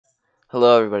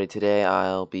Hello everybody, today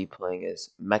I'll be playing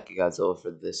as MechaGodzilla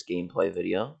for this gameplay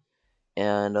video.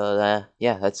 And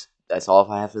yeah, that's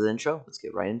all I have for the intro. Let's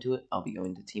get right into it. I'll be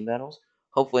going to team battles.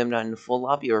 Hopefully I'm not in a full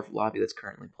lobby or a lobby that's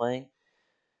currently playing.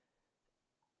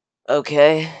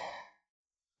 Okay.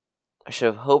 I should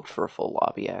have hoped for a full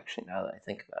lobby actually, now that I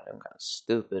think about it. I'm kinda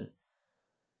stupid.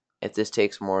 If this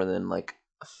takes more than like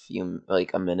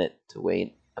a minute to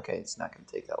wait. Okay, it's not gonna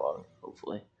take that long,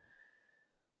 hopefully.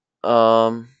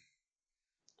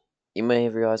 You may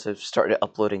have realized I've started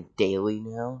uploading daily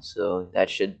now, so that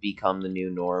should become the new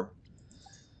norm.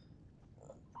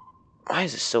 Why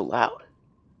is it so loud?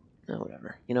 No,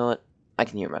 whatever. You know what? I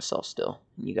can hear myself still.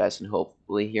 You guys can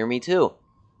hopefully hear me too.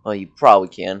 Well, you probably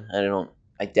can.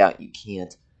 I doubt you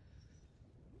can't.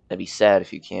 That'd be sad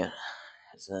if you can't.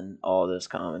 Because then all those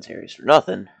commentaries for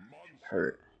nothing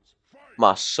hurt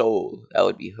my soul. That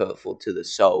would be hurtful to the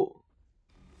soul.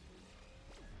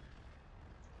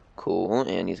 Cool,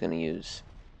 and he's gonna use...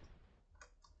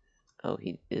 Oh,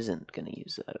 he isn't gonna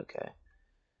use that, okay.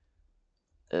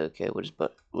 Okay, what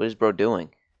is bro doing?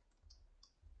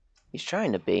 He's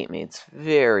trying to bait me. It's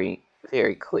very,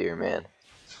 very clear, man.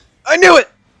 I knew it!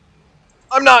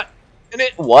 I'm not in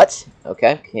it! What?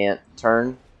 Okay, can't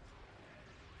turn.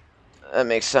 That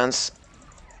makes sense.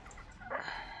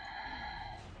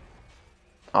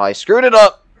 Oh, I screwed it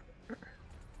up!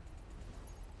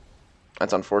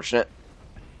 That's unfortunate.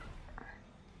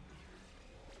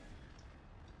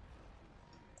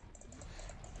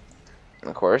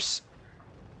 Of course.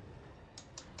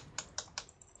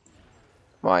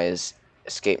 Why is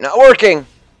escape not working?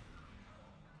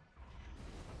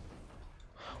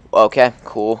 Okay,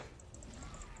 cool.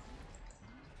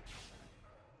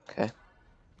 Okay.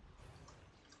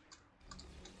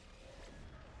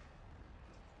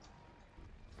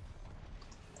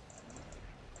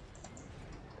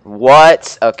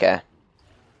 What? Okay.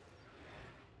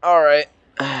 Alright.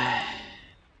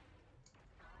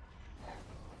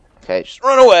 Okay, just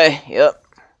run away. Yep.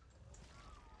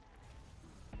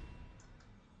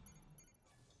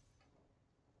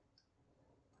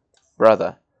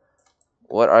 Brother,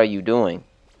 what are you doing?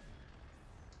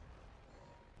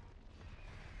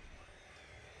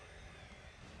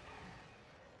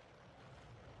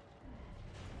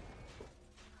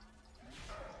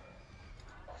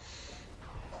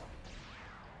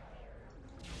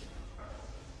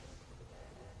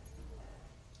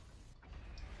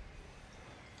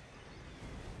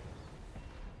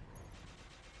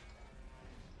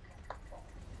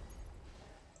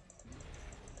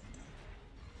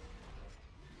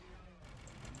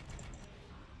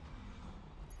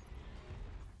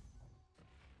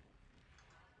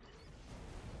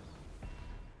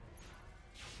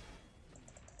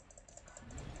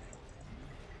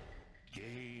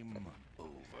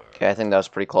 Okay, I think that was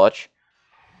pretty clutch.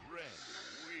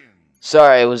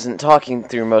 Sorry, I wasn't talking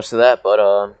through most of that, but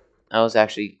that was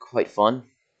actually quite fun.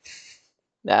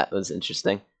 That was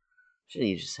interesting. Should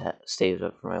have just stayed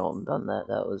up for my ult and done that.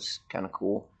 That was kind of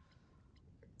cool.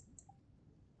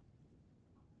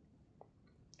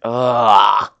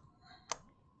 Ah,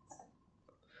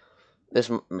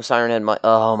 this Siren Head might.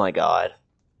 Oh my god.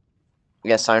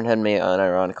 Yes, Siren Head may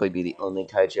unironically be the only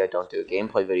Kaiju I don't do a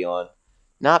gameplay video on.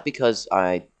 Not because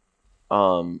I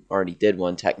already did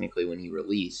one technically when he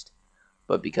released,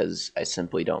 but because I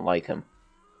simply don't like him.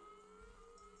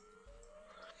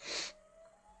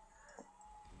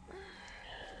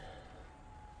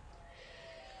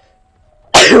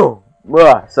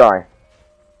 Sorry.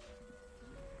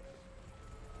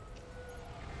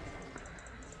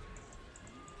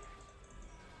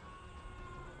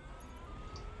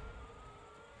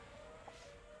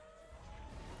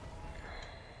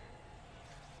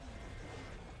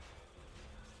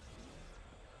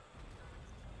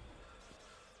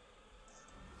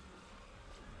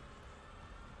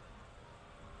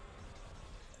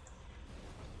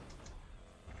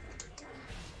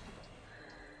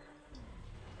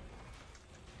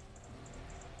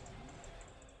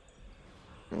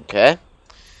 Okay.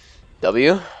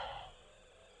 W.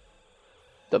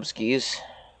 Dubskis.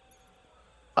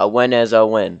 A win as a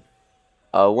win.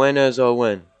 A win as a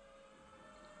win.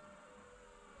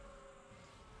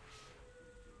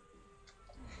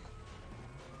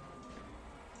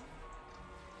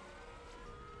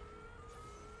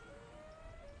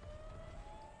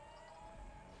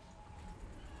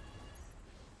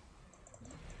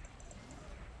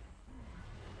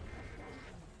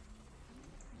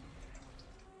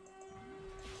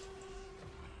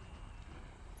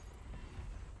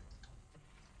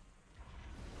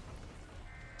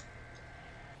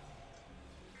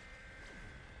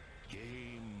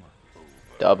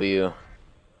 W.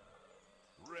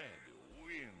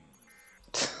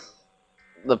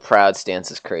 The proud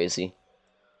stance is crazy.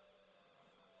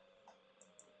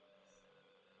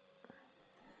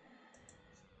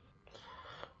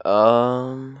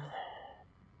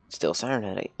 Still Siren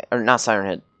Head, or not Siren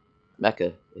Head,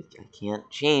 Mecha. I can't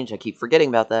change. I keep forgetting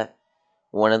about that.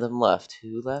 One of them left.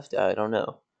 Who left? I don't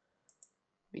know.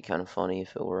 Be kind of funny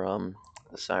if it were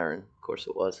the Siren. Of course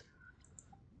it was.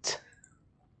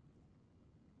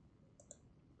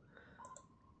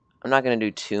 I'm not gonna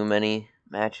do too many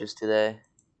matches today,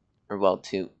 or well,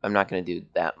 I'm not gonna do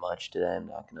that much today. I'm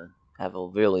not gonna have a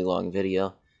really long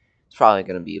video. It's probably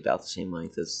gonna be about the same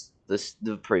length as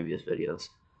the previous videos,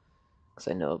 because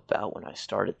I know about when I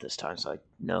started this time, so I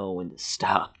know when to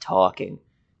stop talking.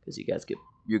 Because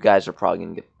you guys are probably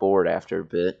gonna get bored after a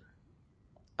bit.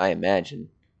 I imagine,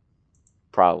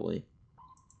 probably.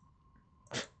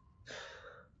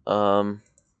 Okay,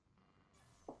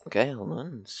 hold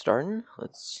on. Starting.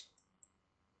 Let's.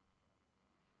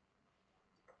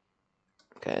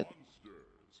 Okay.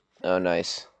 Oh,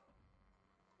 nice.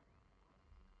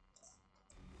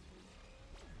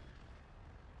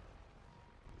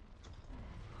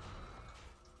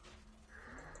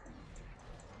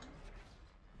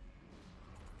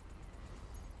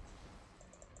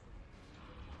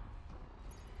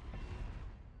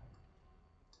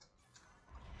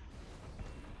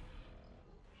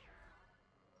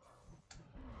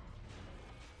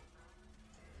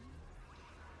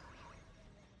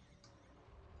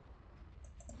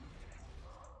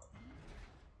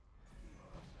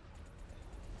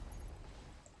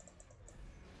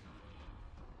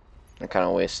 I kind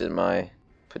of wasted my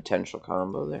potential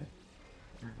combo there.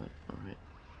 Alright.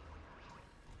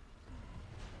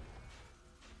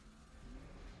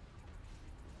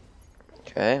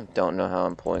 Okay, don't know how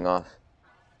I'm pulling off.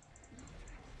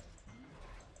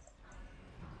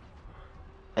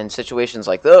 And situations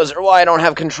like those are why I don't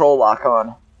have control lock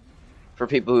on. For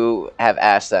people who have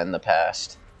asked that in the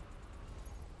past.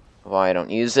 Why I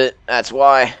don't use it, that's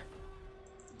why.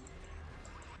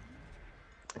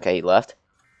 Okay, he left.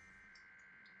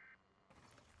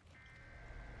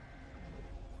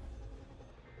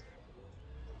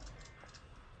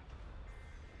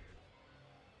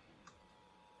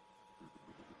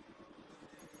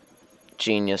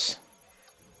 Genius.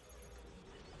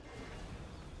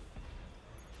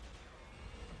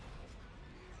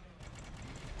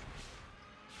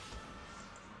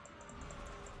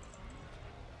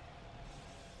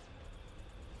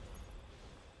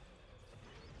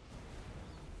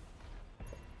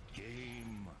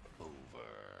 Game over.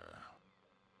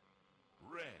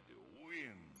 Red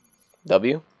wins.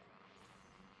 W?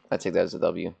 I take that as a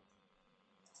W.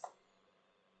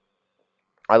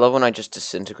 I love when I just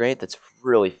disintegrate. That's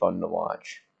really fun to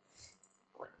watch.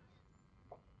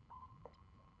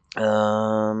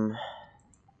 Mecha,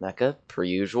 per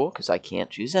usual, because I can't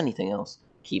choose anything else.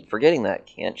 Keep forgetting that.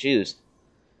 Can't choose.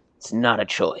 It's not a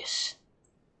choice.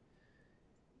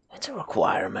 It's a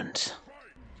requirement.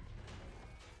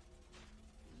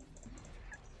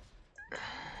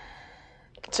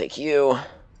 I'll take you.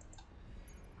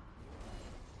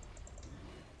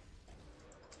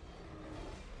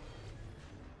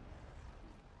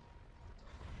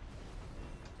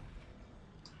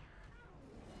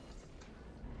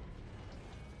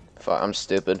 I'm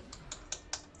stupid.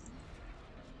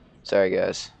 Sorry,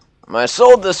 guys. I might have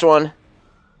sold this one.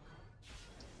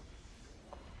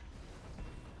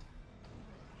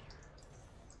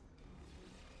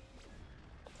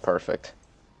 Perfect.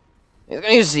 He's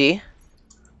gonna use Z.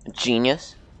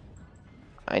 Genius.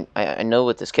 I know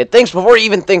what this kid thinks before he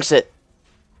even thinks it.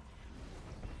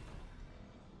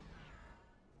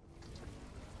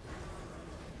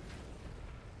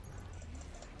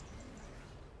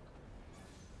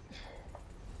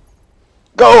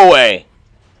 Go away!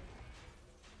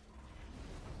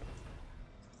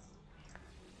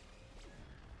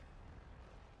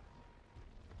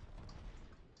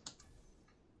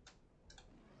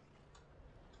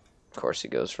 Of course he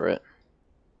goes for it.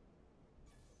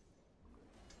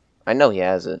 I know he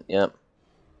has it, yep.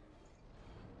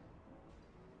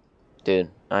 Dude,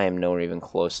 I am nowhere even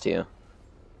close to you.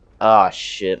 Ah,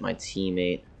 shit, my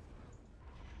teammate.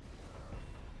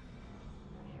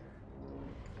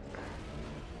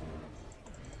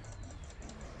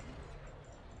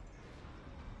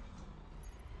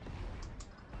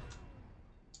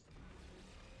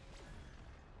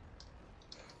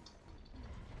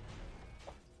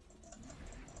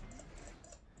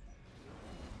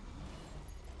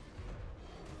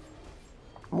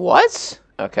 What?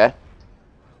 Okay.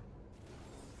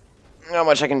 Not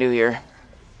much I can do here.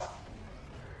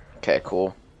 Okay,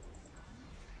 cool.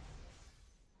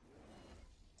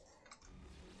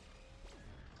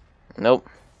 Nope.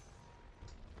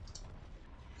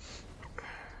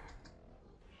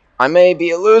 I may be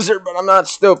a loser, but I'm not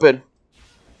stupid.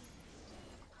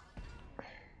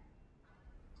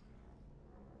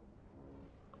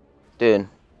 Dude,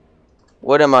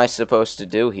 what am I supposed to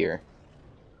do here?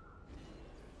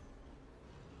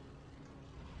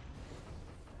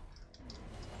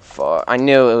 Fuck. I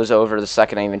knew it was over the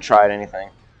second I even tried anything.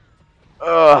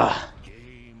 Ugh.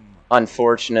 Game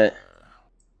Unfortunate.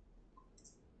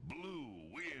 Blue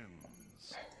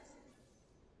wins.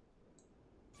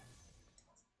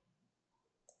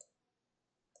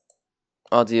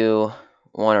 I'll do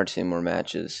 1 or 2 more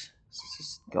matches. This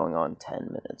is going on 10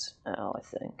 minutes now, I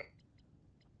think.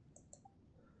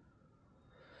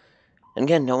 And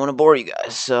again, don't want to bore you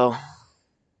guys, so...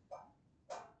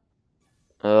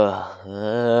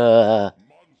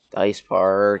 Dice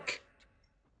Park.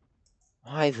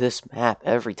 Why this map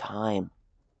every time?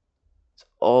 It's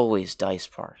always Dice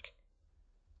Park.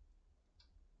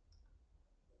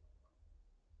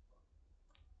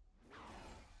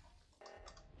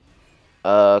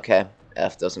 Okay.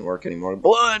 F doesn't work anymore.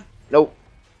 Blood! Nope.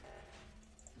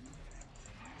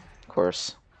 Of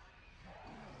course.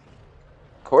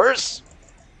 Of course.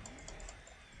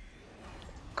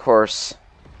 Of course.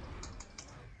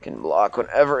 Can block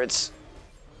whenever it's...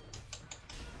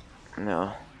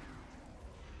 No.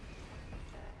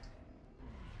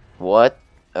 What?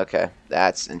 Okay,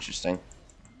 that's interesting.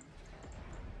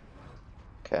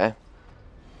 Okay.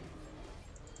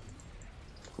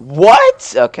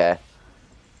 What? Okay.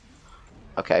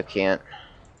 Okay, I can't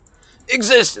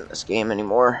exist in this game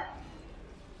anymore.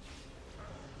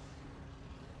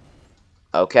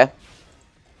 Okay.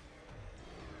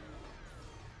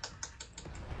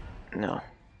 No.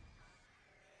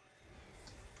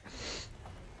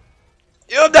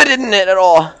 Yep, that didn't hit at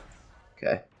all.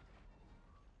 Okay.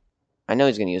 I know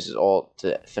he's gonna use his ult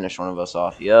to finish one of us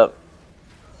off. Yep.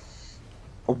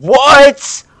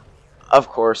 What? Of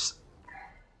course.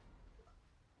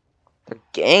 They're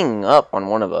ganging up on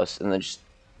one of us and then just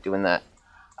doing that.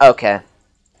 Okay.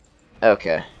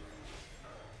 Okay.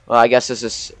 Well, I guess this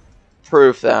is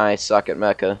proof that I suck at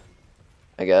mecha.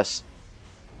 I guess.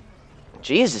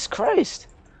 Jesus Christ.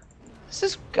 Does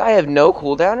this guy have no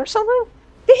cooldown or something?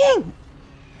 Dang!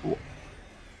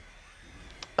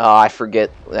 Oh, I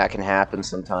forget that can happen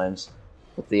sometimes.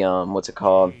 With the, what's it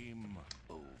called? Game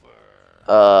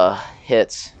over.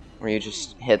 Hits. Where you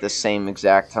just hit the same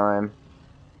exact time.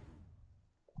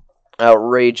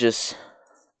 Outrageous.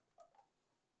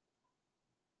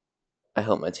 I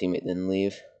hope my teammate didn't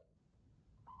leave.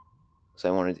 Because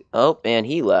I wanted to... Oh, and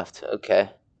he left.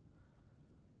 Okay.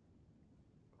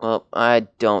 Well, I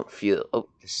don't feel... Oh,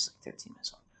 this is like 13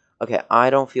 minutes long. Okay, I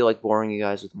don't feel like boring you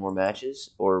guys with more matches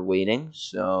or waiting,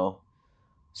 so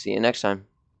see you next time.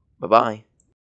 Bye-bye.